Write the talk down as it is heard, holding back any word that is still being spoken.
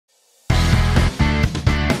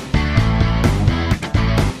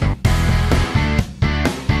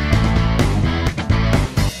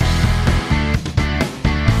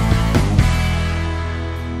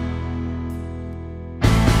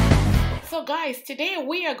guys, today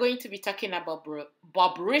we are going to be talking about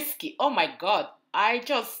Bobrisky. Oh my god, I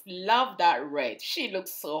just love that red. She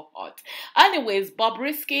looks so hot. Anyways,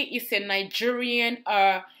 Bobrisky is a Nigerian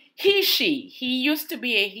he used to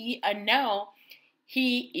be a he, and now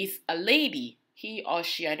he is a lady. He or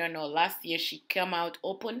she, I don't know. Last year she came out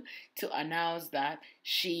open to announce that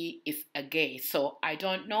she is a gay. So I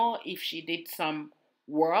don't know if she did some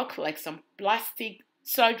work, like some plastic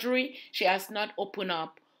surgery. She has not opened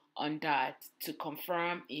up on that to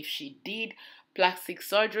confirm if she did plastic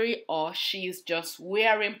surgery or she's just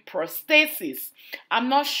wearing prosthesis. I'm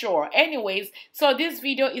not sure. Anyways, so this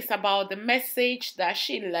video is about the message that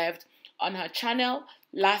she left on her channel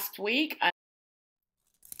last week.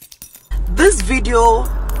 This video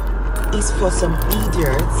is for some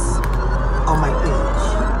idiots on my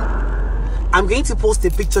page. I'm going to post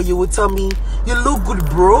a picture. You will tell me, you look good,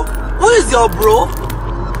 bro. Who is your bro?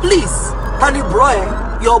 Please, honey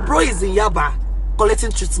bro, your bro is in Yaba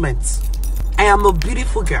collecting treatment. I am a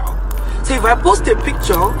beautiful girl. So if I post a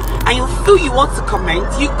picture and you feel you want to comment,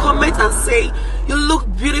 you comment and say, you look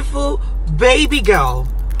beautiful, baby girl,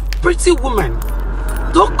 pretty woman.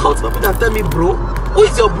 Don't come to me and tell me, bro. Who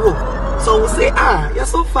is your bro? So we'll say, you're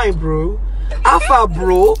so fine, bro. Alpha,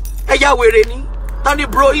 bro. Hey, ya wereni. Tani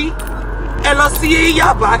bro yi. Elo si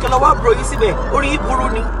ya ba. Kelo wa bro yi sibe. Ori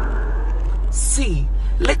buru ni. See,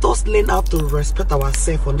 let us learn how to respect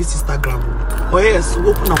ourselves on this Instagram. Or else we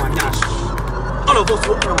open our dash. All of us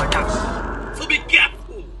open our dash. So be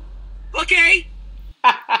careful. Okay?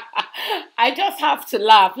 I just have to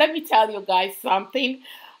laugh. Let me tell you guys something.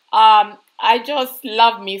 I just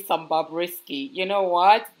love me some Bobrisky. You know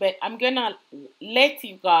what? But I'm gonna let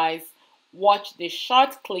you guys watch the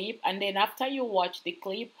short clip, and then after you watch the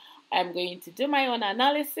clip, I'm going to do my own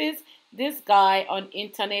analysis. This guy on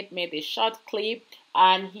internet made a short clip,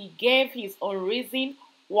 and he gave his own reason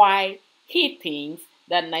why he thinks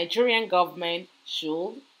that Nigerian government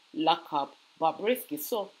should lock up Bobrisky.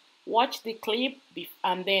 So watch the clip,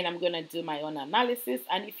 and then I'm gonna do my own analysis.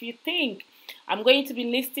 And if you think I'm going to be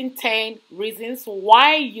listing 10 reasons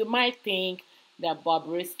why you might think that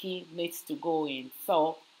Bobrisky needs to go in.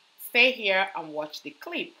 So stay here and watch the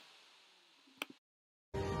clip.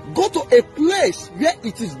 Go to a place where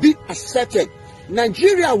it is being accepted.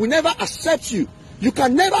 Nigeria will never accept you. You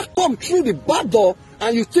can never come through the back door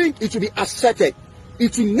and you think it will be accepted.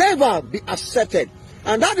 It will never be accepted.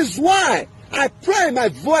 And that is why I pray my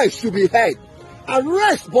voice should be heard.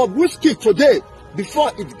 Arrest Bobrisky today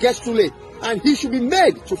before it gets too late. And he should be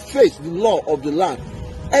made to face the law of the land.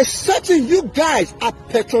 Excepting you guys are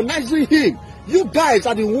patronizing him. You guys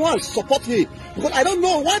are the ones supporting him. Because I don't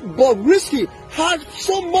know why Bobrisky has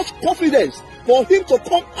so much confidence for him to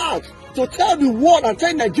come out to tell the world and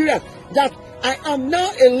tell Nigeria that I am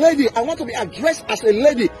now a lady. I want to be addressed as a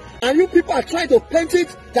lady. And you people are trying to paint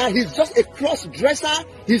it that he's just a cross-dresser.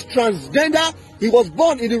 He's transgender. He was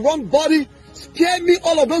born in the wrong body. Scare me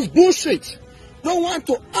all of those bullshit. Don't want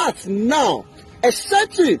to act now,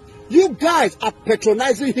 excepting you guys are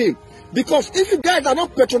patronizing him. Because if you guys are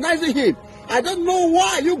not patronizing him, I don't know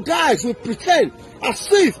why you guys will pretend as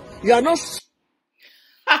if you are not.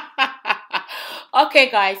 Okay,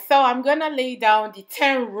 guys, so I'm gonna lay down the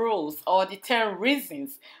 10 rules or the 10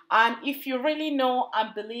 reasons. And if you really know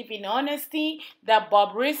and believe in honesty that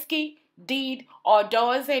Bobrisky did or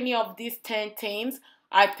does any of these 10 things,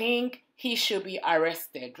 I think he should be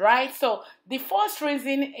arrested, right? So the first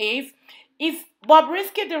reason is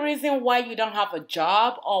Bobrisky the reason why you don't have a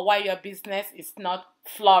job or why your business is not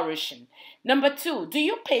flourishing? Number 2, do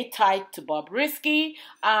you pay tithe to Bobrisky?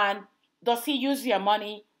 And does he use your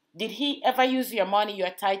money? Did he ever use your money,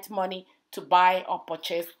 your tithe money, to buy or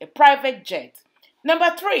purchase a private jet?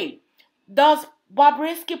 Number 3, does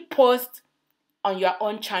Bobrisky post on your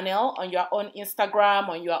own channel, on your own Instagram,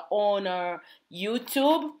 on your own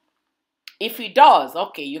YouTube? If he does,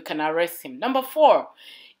 okay, you can arrest him. Number 4,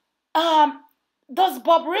 does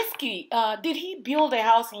Bobrisky, did he build a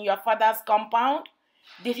house in your father's compound?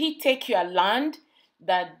 Did he take your land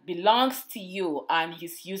that belongs to you and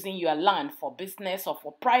he's using your land for business or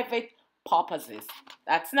for private purposes?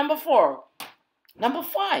 That's number 4. Number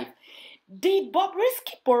 5, did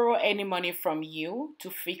Bobrisky borrow any money from you to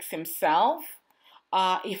fix himself?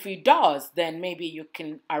 If he does, then maybe you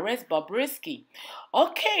can arrest Bobrisky.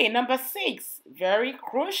 Okay, number 6, very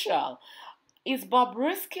crucial. Is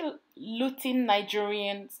Bobrisky looting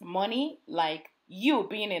Nigerians' money, like you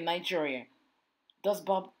being in Nigeria? Does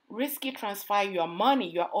Bobrisky transfer your money,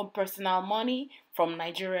 your own personal money, from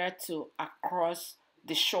Nigeria to across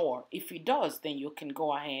the shore? If he does, then you can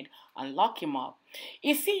go ahead and lock him up.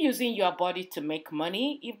 Is he using your body to make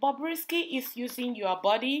money? If Bobrisky is using your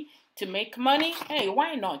body to make money, hey,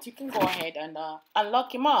 why not? You can go ahead and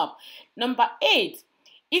lock him up. Number 8,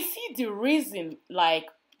 is he the reason, like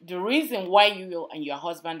the reason why you and your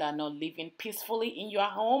husband are not living peacefully in your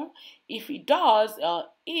home? If he does,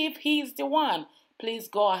 if he's the one, please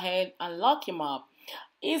go ahead and lock him up.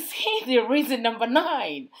 Is he the reason? Number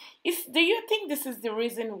 9, do you think this is the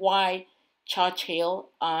reason why Churchill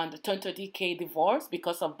and Tonto DK divorced,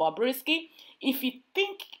 because of Bobrisky? If you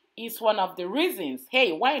think it's one of the reasons,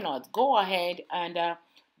 hey, why not? Go ahead and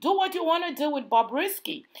do what you want to do with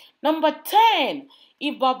Bobrisky. Number 10,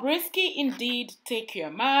 if Bobrisky indeed take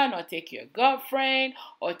your man or take your girlfriend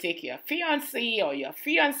or take your fiancé or your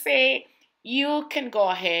fiancé, you can go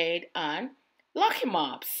ahead and lock him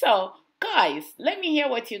up. So, guys, let me hear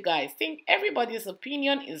what you guys think. Everybody's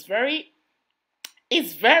opinion is very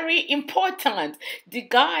important. The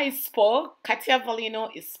guy spoke, Kartiavelino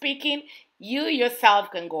is speaking. You yourself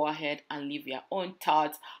can go ahead and leave your own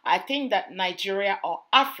thoughts. I think that Nigeria or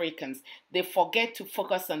Africans, they forget to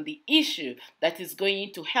focus on the issue that is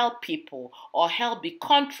going to help people or help the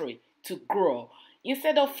country to grow.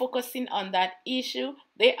 Instead of focusing on that issue,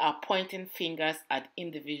 they are pointing fingers at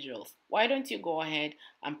individuals. Why don't you go ahead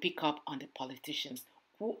and pick up on the politicians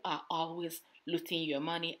who are always looting your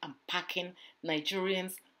money and parking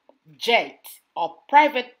Nigerians' jet or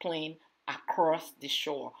private plane across the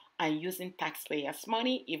shore and using taxpayers'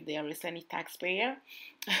 money, if there is any taxpayer,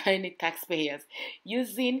 any taxpayers,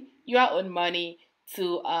 using your own money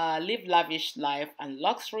to live lavish life and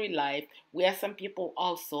luxury life, where some people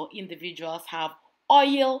also, individuals, have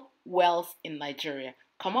oil wells in Nigeria.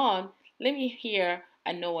 Come on, let me hear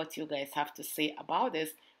and know what you guys have to say about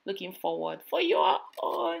this. Looking forward for your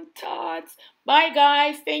own thoughts. Bye,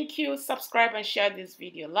 guys. Thank you. Subscribe and share this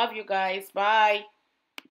video. Love you guys. Bye.